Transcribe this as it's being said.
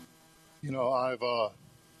I've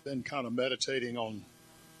been kind of meditating on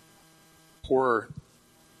where,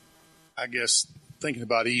 I guess, thinking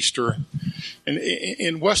about Easter. And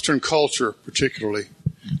in Western culture, particularly,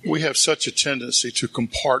 we have such a tendency to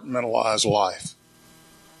compartmentalize life.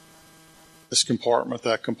 This compartment,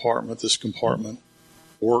 that compartment, this compartment,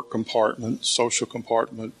 work compartment, social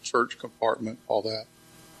compartment, church compartment, all that.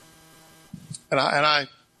 And I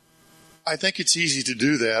think it's easy to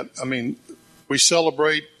do that. I mean, we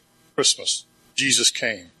celebrate Christmas. Jesus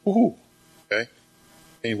came. Woohoo! Okay?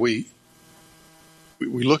 And we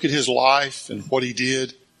look at his life and what he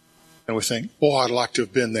did, and we think, boy, I'd like to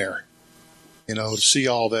have been there, to see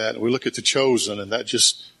all that. And we look at The Chosen, and that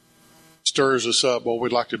just stirs us up. Well,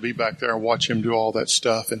 we'd like to be back there and watch him do all that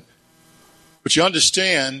stuff. But you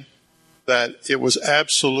understand that it was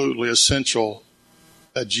absolutely essential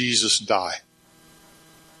that Jesus die.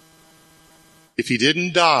 If he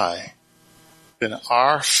didn't die, then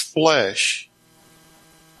our flesh,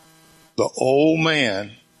 the old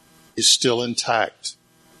man, is still intact.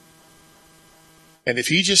 And if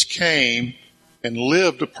he just came and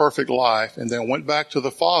lived a perfect life and then went back to the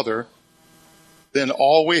Father, then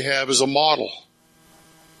all we have is a model.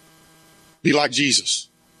 Be like Jesus.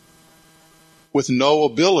 With no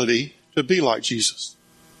ability to be like Jesus.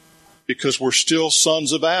 Because we're still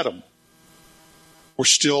sons of Adam. We're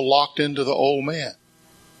still locked into the old man.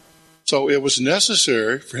 So it was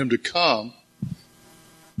necessary for him to come,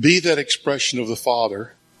 be that expression of the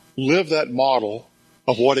Father, live that model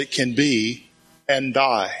of what it can be, and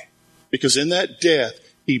die. Because in that death,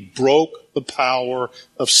 he broke the power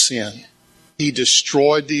of sin. He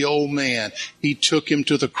destroyed the old man. He took him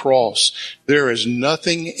to the cross. There is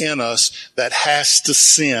nothing in us that has to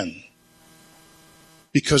sin,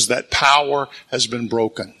 because that power has been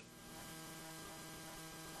broken.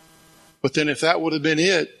 But then if that would have been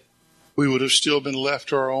it, we would have still been left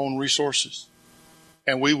to our own resources.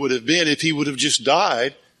 And we would have been, if he would have just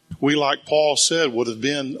died, we, like Paul said, would have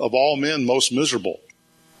been of all men most miserable.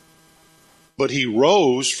 But he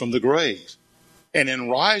rose from the grave. And in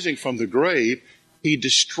rising from the grave, he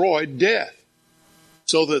destroyed death.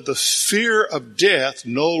 So that the fear of death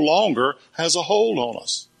no longer has a hold on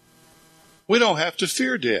us. We don't have to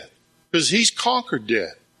fear death because he's conquered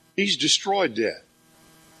death. He's destroyed death.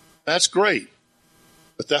 That's great.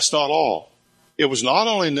 But that's not all. It was not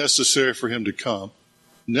only necessary for him to come,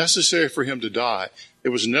 necessary for him to die. It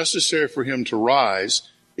was necessary for him to rise.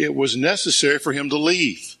 It was necessary for him to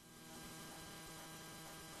leave.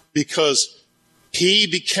 Because he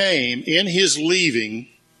became, in his leaving,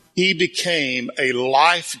 he became a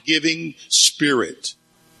life-giving spirit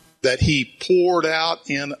that he poured out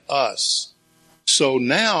in us. So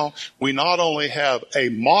now we not only have a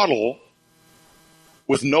model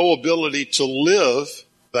with no ability to live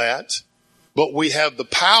that, but we have the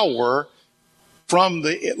power from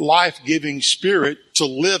the life-giving spirit to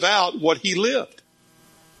live out what he lived.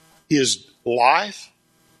 His life,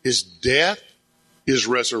 his death, his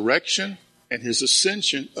resurrection, and his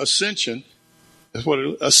ascension,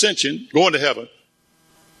 going to heaven,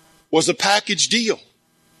 was a package deal.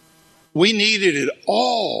 We needed it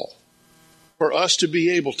all for us to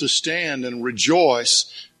be able to stand and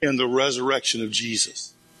rejoice in the resurrection of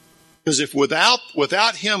Jesus. Because if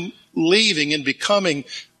without him leaving and becoming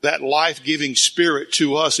that life-giving spirit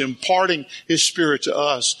to us, imparting his spirit to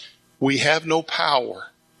us, we have no power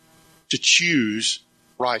to choose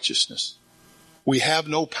righteousness. We have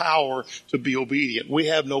no power to be obedient. We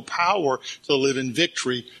have no power to live in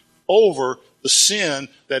victory over the sin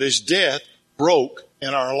that his death broke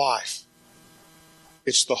in our life.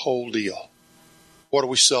 It's the whole deal. What do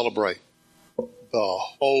we celebrate? The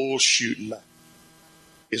whole shooting match.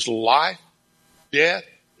 His life, death,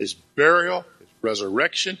 his burial, his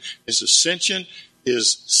resurrection, his ascension,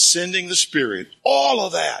 his sending the Spirit. All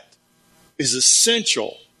of that is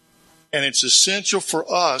essential. And it's essential for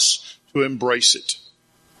us to embrace it.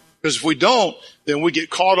 Because if we don't, then we get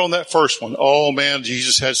caught on that first one. Oh man,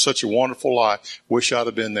 Jesus had such a wonderful life. Wish I'd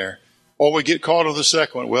have been there. Or we get caught on the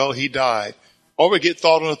second one. Well, he died. Or we get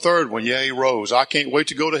caught on the third one. Yeah, he rose. I can't wait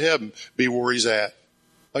to go to heaven, be where he's at.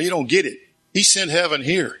 Oh, you don't get it. He sent heaven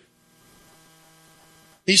here.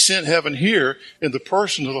 He sent heaven here in the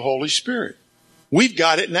person of the Holy Spirit. We've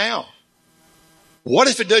got it now. What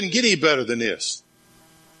if it doesn't get any better than this?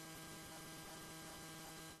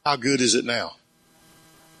 How good is it now?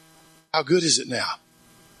 How good is it now?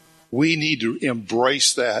 We need to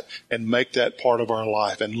embrace that and make that part of our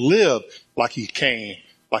life and live like he came,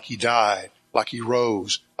 like he died, like he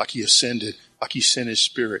rose, like he ascended, like he sent his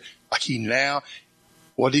Spirit, like he now.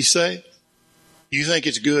 What did he say? You think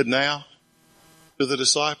it's good now? To the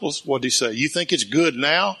disciples, what did he say? You think it's good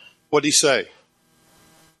now? What did he say?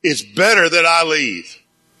 It's better that I leave.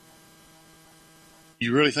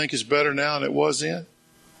 You really think it's better now than it was then?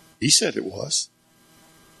 He said it was.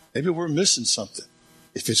 Maybe we're missing something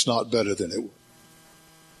if it's not better than it was.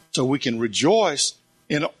 So we can rejoice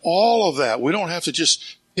in all of that. We don't have to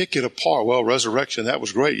just pick it apart. Well, resurrection, that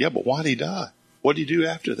was great. Yeah, but why did he die? What did he do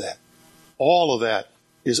after that? All of that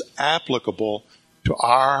is applicable to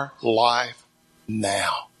our life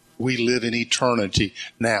now. We live in eternity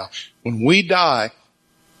now. When we die,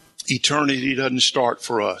 eternity doesn't start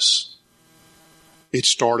for us. It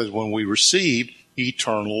started when we received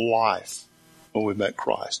eternal life, when we met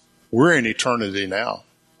Christ. We're in eternity now,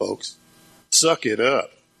 folks. Suck it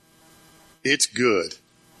up. It's good.